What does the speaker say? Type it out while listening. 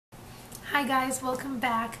Hi guys, welcome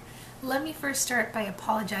back. Let me first start by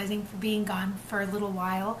apologizing for being gone for a little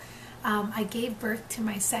while. I gave birth to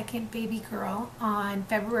my second baby girl on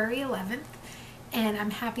February 11th, and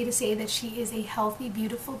I'm happy to say that she is a healthy,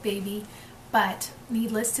 beautiful baby, but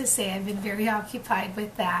needless to say, I've been very occupied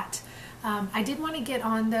with that. I did want to get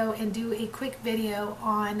on though and do a quick video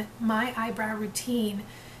on my eyebrow routine,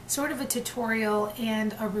 sort of a tutorial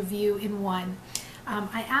and a review in one.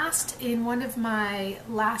 I asked in one of my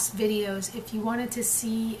last videos if you wanted to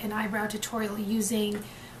see an eyebrow tutorial using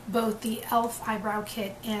both the e.l.f. eyebrow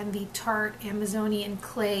kit and the Tarte Amazonian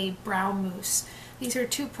Clay Brow Mousse. These are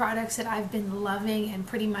two products that I've been loving and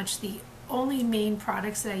pretty much the only main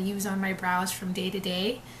products that I use on my brows from day to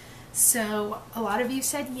day. So a lot of you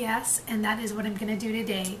said yes, and that is what I'm going to do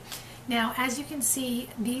today. Now, as you can see,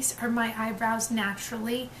 these are my eyebrows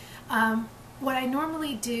naturally. What I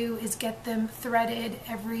normally do is get them threaded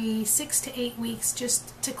every 6 to 8 weeks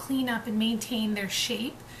just to clean up and maintain their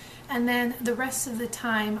shape. And then the rest of the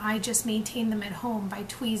time I just maintain them at home by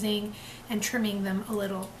tweezing and trimming them a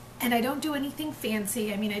little. And I don't do anything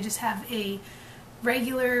fancy. I mean, I just have a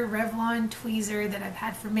regular Revlon tweezer that I've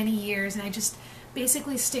had for many years, and I just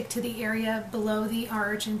basically stick to the area below the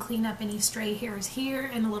arch and clean up any stray hairs here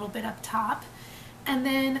and a little bit up top. And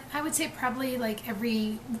then I would say probably like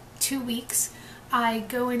every 2 weeks I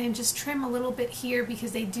go in and just trim a little bit here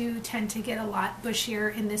because they do tend to get a lot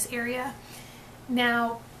bushier in this area.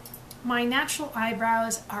 Now, my natural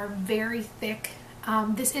eyebrows are very thick.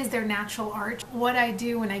 This is their natural arch. What I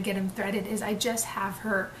do when I get them threaded is I just have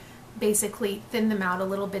her basically thin them out a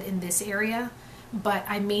little bit in this area, but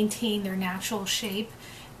I maintain their natural shape.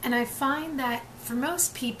 And I find that for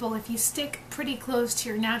most people, if you stick pretty close to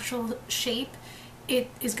your natural shape, it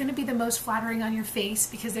is going to be the most flattering on your face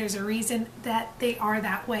because there's a reason that they are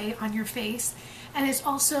that way on your face. And it's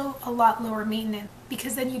also a lot lower maintenance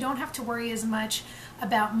because then you don't have to worry as much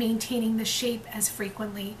about maintaining the shape as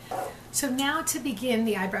frequently. So now to begin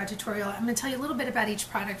the eyebrow tutorial, I'm going to tell you a little bit about each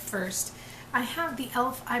product first. I have the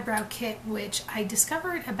e.l.f. eyebrow kit, which I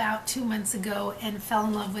discovered about 2 months ago and fell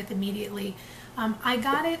in love with immediately. I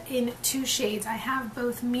got it in 2 shades. I have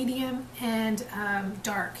both medium and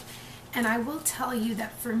dark. And I will tell you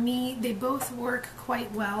that for me, they both work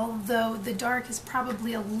quite well, though the dark is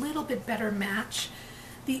probably a little bit better match.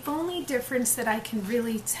 The only difference that I can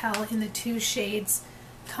really tell in the 2 shades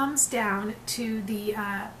comes down to the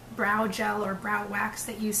brow gel or brow wax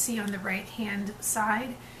that you see on the right hand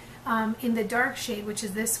side. In the dark shade, which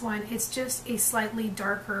is this one, it's just a slightly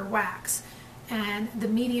darker wax. And the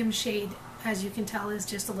medium shade, as you can tell, is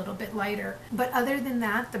just a little bit lighter. But other than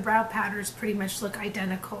that, the brow powders pretty much look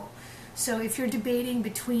identical. So if you're debating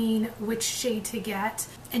between which shade to get,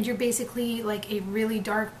 and you're basically like a really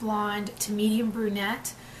dark blonde to medium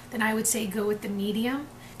brunette, then I would say go with the medium.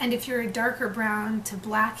 And if you're a darker brown to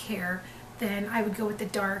black hair, then I would go with the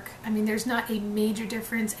dark. I mean, there's not a major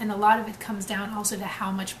difference, and a lot of it comes down also to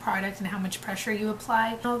how much product and how much pressure you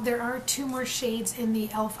apply. Now, there are 2 more shades in the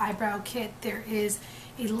e.l.f. eyebrow kit. There is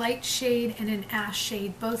a light shade and an ash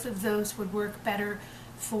shade. Both of those would work better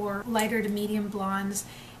for lighter to medium blondes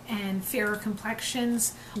and fairer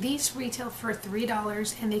complexions. These retail for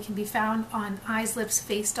 $3 and they can be found on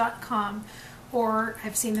eyeslipsface.com, or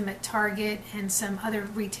I've seen them at Target and some other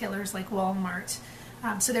retailers like Walmart.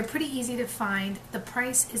 So they're pretty easy to find. The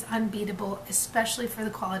price is unbeatable, especially for the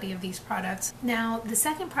quality of these products. Now, the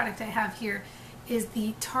second product I have here is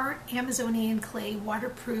the Tarte Amazonian Clay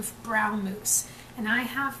Waterproof Brow Mousse. And I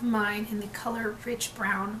have mine in the color Rich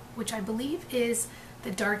Brown, which I believe is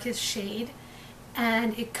the darkest shade.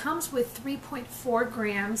 And it comes with 3.4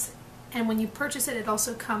 grams, and when you purchase it, it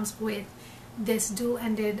also comes with this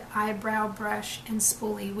dual-ended eyebrow brush and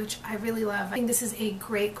spoolie, which I really love. I think this is a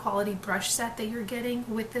great quality brush set that you're getting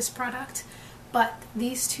with this product, but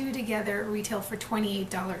these two together retail for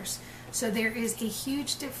 $28. So there is a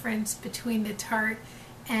huge difference between the Tarte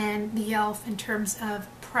and the e.l.f. in terms of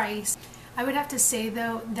price. I would have to say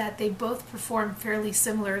though that they both perform fairly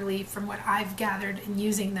similarly from what I've gathered in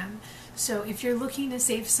using them. So if you're looking to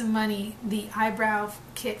save some money, the eyebrow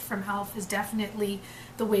kit from e.l.f. is definitely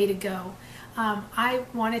the way to go. I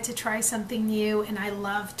wanted to try something new, and I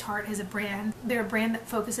love Tarte as a brand. They're a brand that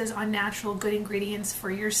focuses on natural good ingredients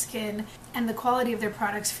for your skin, and the quality of their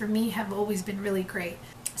products for me have always been really great.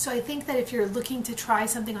 So I think that if you're looking to try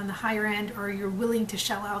something on the higher end, or you're willing to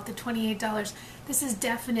shell out the $28, this is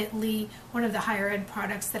definitely one of the higher end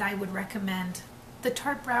products that I would recommend. The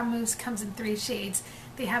Tarte Brow Mousse comes in 3 shades.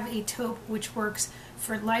 They have a taupe, which works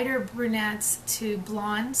for lighter brunettes to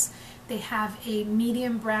blondes. They have a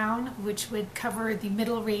medium brown, which would cover the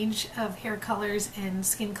middle range of hair colors and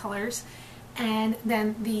skin colors. And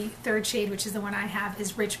then the third shade, which is the one I have,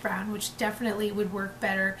 is Rich Brown, which definitely would work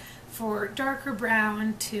better for darker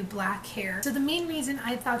brown to black hair. So the main reason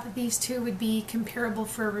I thought that these two would be comparable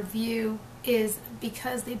for a review is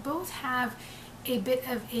because they both have a bit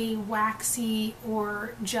of a waxy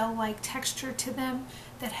or gel-like texture to them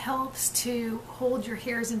that helps to hold your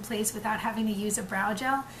hairs in place without having to use a brow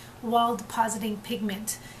gel while depositing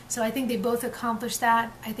pigment. So I think they both accomplish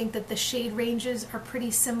that. I think that the shade ranges are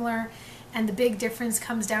pretty similar, and the big difference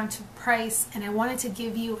comes down to price, and I wanted to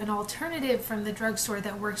give you an alternative from the drugstore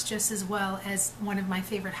that works just as well as one of my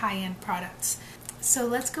favorite high-end products. So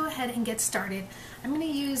let's go ahead and get started. I'm going to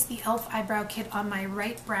use the e.l.f. eyebrow kit on my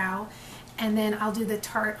right brow, and then I'll do the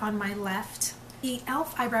Tarte on my left. The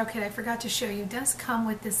e.l.f. eyebrow kit, I forgot to show you, does come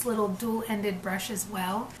with this little dual-ended brush as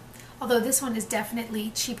well, although this one is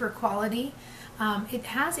definitely cheaper quality. It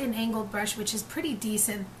has an angled brush, which is pretty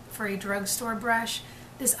decent for a drugstore brush.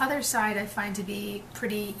 This other side I find to be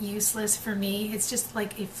pretty useless for me. It's just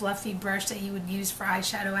like a fluffy brush that you would use for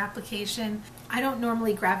eyeshadow application. I don't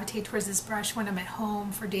normally gravitate towards this brush when I'm at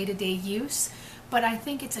home for day-to-day use, but I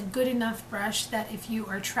think it's a good enough brush that if you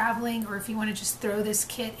are traveling or if you want to just throw this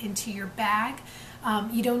kit into your bag,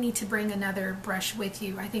 you don't need to bring another brush with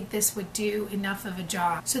you. I think this would do enough of a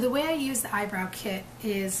job. So the way I use the eyebrow kit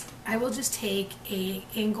is I will just take a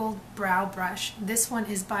angled brow brush. This one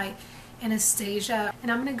is by Anastasia,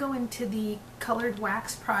 and I'm going to go into the colored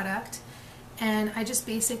wax product, and I just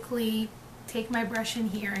basically take my brush in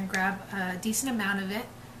here and grab a decent amount of it,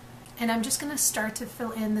 and I'm just going to start to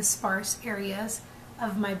fill in the sparse areas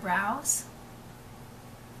of my brows.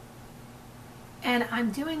 And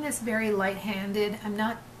I'm doing this very light-handed. I'm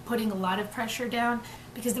not putting a lot of pressure down,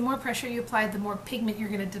 because the more pressure you apply, the more pigment you're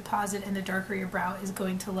going to deposit and the darker your brow is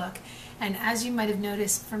going to look. And as you might have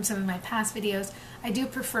noticed from some of my past videos, I do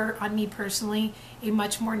prefer, on me personally, a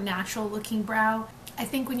much more natural looking brow. I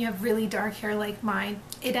think when you have really dark hair like mine,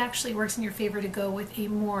 it actually works in your favor to go with a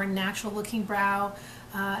more natural looking brow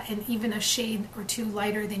and even a shade or two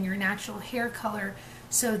lighter than your natural hair color,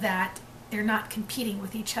 so that they're not competing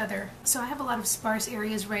with each other. So I have a lot of sparse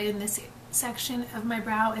areas right in this section of my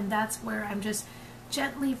brow, and that's where I'm just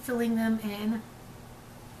gently filling them in.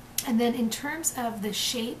 And then in terms of the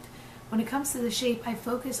shape, when it comes to the shape, I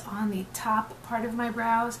focus on the top part of my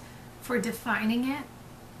brows for defining it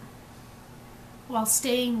while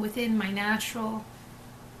staying within my natural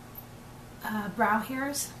brow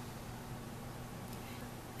hairs.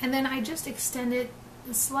 And then I just extend it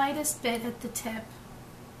the slightest bit at the tip,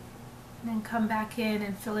 and then come back in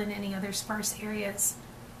and fill in any other sparse areas.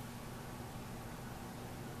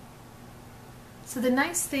 So the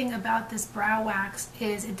nice thing about this brow wax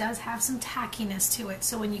is it does have some tackiness to it.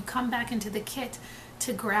 So when you come back into the kit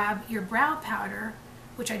to grab your brow powder,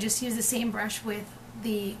 which I just use the same brush with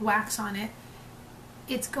the wax on it,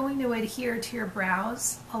 it's going to adhere to your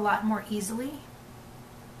brows a lot more easily.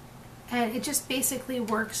 And it just basically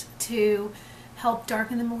works to help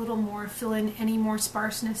darken them a little more, fill in any more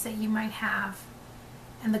sparseness that you might have.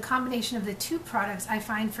 And the combination of the two products, I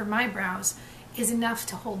find for my brows, is enough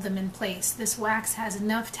to hold them in place. This wax has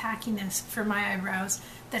enough tackiness for my eyebrows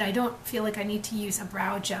that I don't feel like I need to use a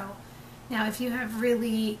brow gel. Now, if you have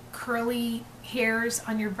really curly hairs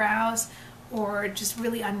on your brows or just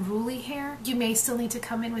really unruly hair, you may still need to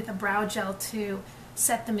come in with a brow gel to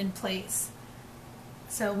set them in place.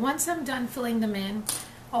 So once I'm done filling them in,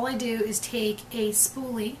 all I do is take a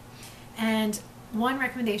spoolie, and one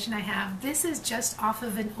recommendation I have, this is just off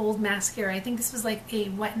of an old mascara. I think this was like a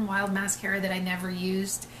Wet n Wild mascara that I never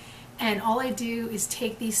used. And all I do is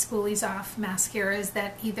take these spoolies off mascaras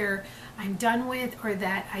that either I'm done with or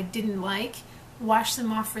that I didn't like, wash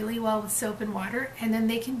them off really well with soap and water, and then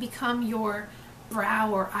they can become your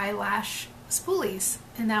brow or eyelash spoolies.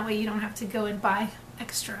 And that way you don't have to go and buy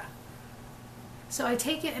extra. So I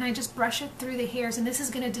take it and I just brush it through the hairs, and this is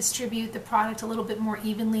going to distribute the product a little bit more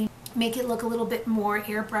evenly, make it look a little bit more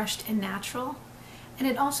airbrushed and natural. And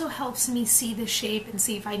it also helps me see the shape and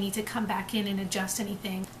see if I need to come back in and adjust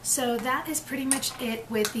anything. So that is pretty much it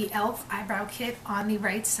with the e.l.f. eyebrow kit on the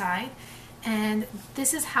right side. And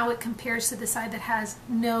this is how it compares to the side that has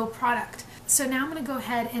no product. So now I'm going to go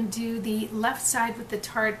ahead and do the left side with the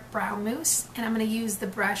Tarte Brow Mousse, and I'm going to use the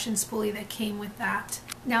brush and spoolie that came with that.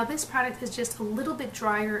 Now this product is just a little bit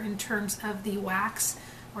drier in terms of the wax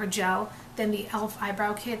or gel than the e.l.f.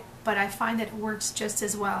 eyebrow kit, but I find that it works just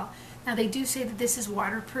as well. Now they do say that this is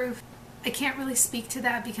waterproof. I can't really speak to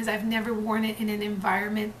that because I've never worn it in an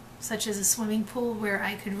environment such as a swimming pool where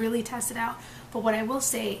I could really test it out. But what I will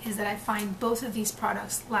say is that I find both of these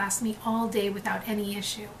products last me all day without any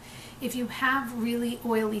issue. If you have really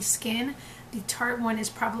oily skin, the Tarte one is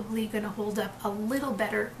probably going to hold up a little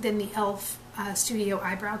better than the e.l.f. Studio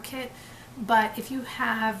Eyebrow Kit, but if you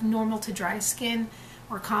have normal to dry skin,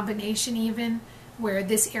 or combination even, where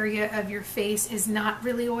this area of your face is not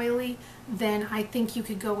really oily, then I think you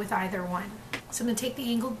could go with either one. So I'm going to take the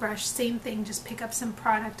angled brush, same thing, just pick up some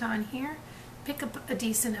product on here, pick up a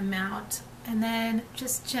decent amount, and then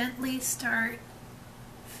just gently start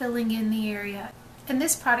filling in the area. And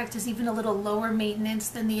this product is even a little lower maintenance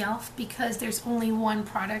than the e.l.f. because there's only one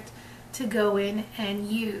product to go in and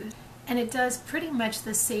use. And it does pretty much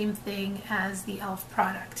the same thing as the e.l.f.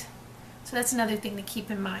 product. So that's another thing to keep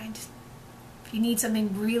in mind. If you need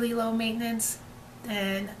something really low maintenance,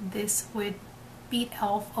 then this would beat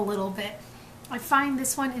e.l.f. a little bit. I find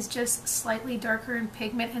this one is just slightly darker in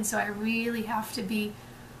pigment, and so I really have to be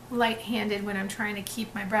light-handed when I'm trying to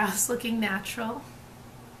keep my brows looking natural.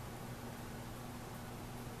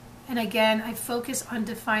 And again, I focus on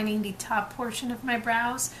defining the top portion of my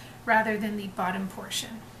brows rather than the bottom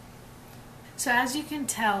portion. So as you can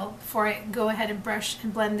tell, before I go ahead and brush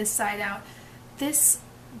and blend this side out, this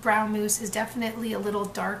brow mousse is definitely a little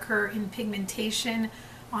darker in pigmentation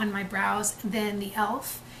on my brows than the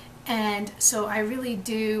e.l.f. And so I really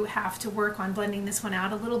do have to work on blending this one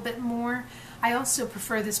out a little bit more. I also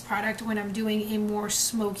prefer this product when I'm doing a more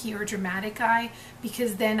smoky or dramatic eye,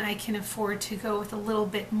 because then I can afford to go with a little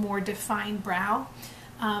bit more defined brow.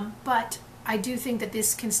 But I do think that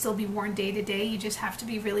this can still be worn day to day. You just have to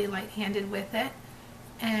be really light-handed with it.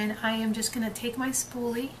 And I am just going to take my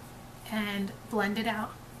spoolie and blend it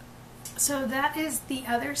out. So that is the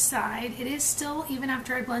other side. It is still, even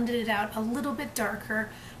after I blended it out, a little bit darker,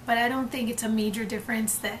 but I don't think it's a major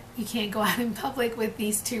difference that you can't go out in public with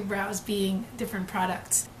these two brows being different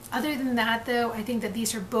products. Other than that though, I think that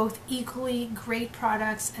these are both equally great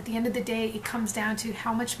products. At the end of the day, it comes down to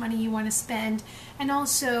how much money you want to spend, and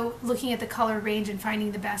also looking at the color range and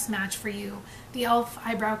finding the best match for you. The e.l.f.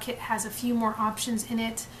 Eyebrow Kit has a few more options in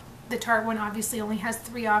it. The Tarte one obviously only has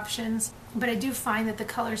 3 options, but I do find that the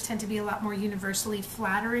colors tend to be a lot more universally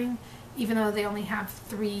flattering, even though they only have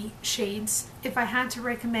 3 shades. If I had to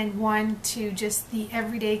recommend one to just the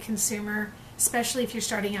everyday consumer, especially if you're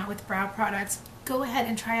starting out with brow products, go ahead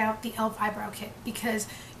and try out the e.l.f. Eyebrow Kit, because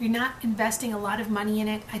you're not investing a lot of money in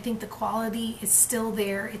it. I think the quality is still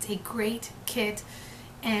there. It's a great kit,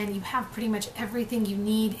 and you have pretty much everything you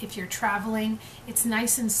need if you're traveling. It's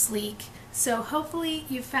nice and sleek. So hopefully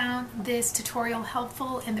you found this tutorial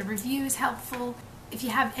helpful and the reviews helpful. If you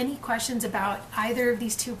have any questions about either of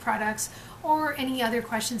these 2 products, or any other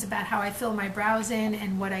questions about how I fill my brows in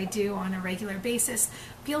and what I do on a regular basis,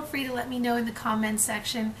 feel free to let me know in the comments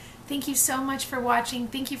section. Thank you so much for watching.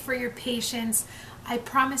 Thank you for your patience. I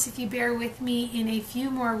promise if you bear with me, in a few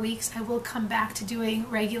more weeks I will come back to doing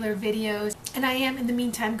regular videos, and I am in the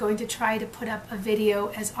meantime going to try to put up a video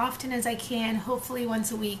as often as I can, hopefully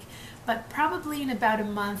once a week, but probably in about a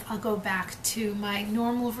month I'll go back to my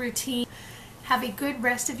normal routine. Have a good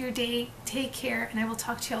rest of your day, take care, and I will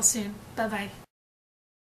talk to y'all soon. Bye bye.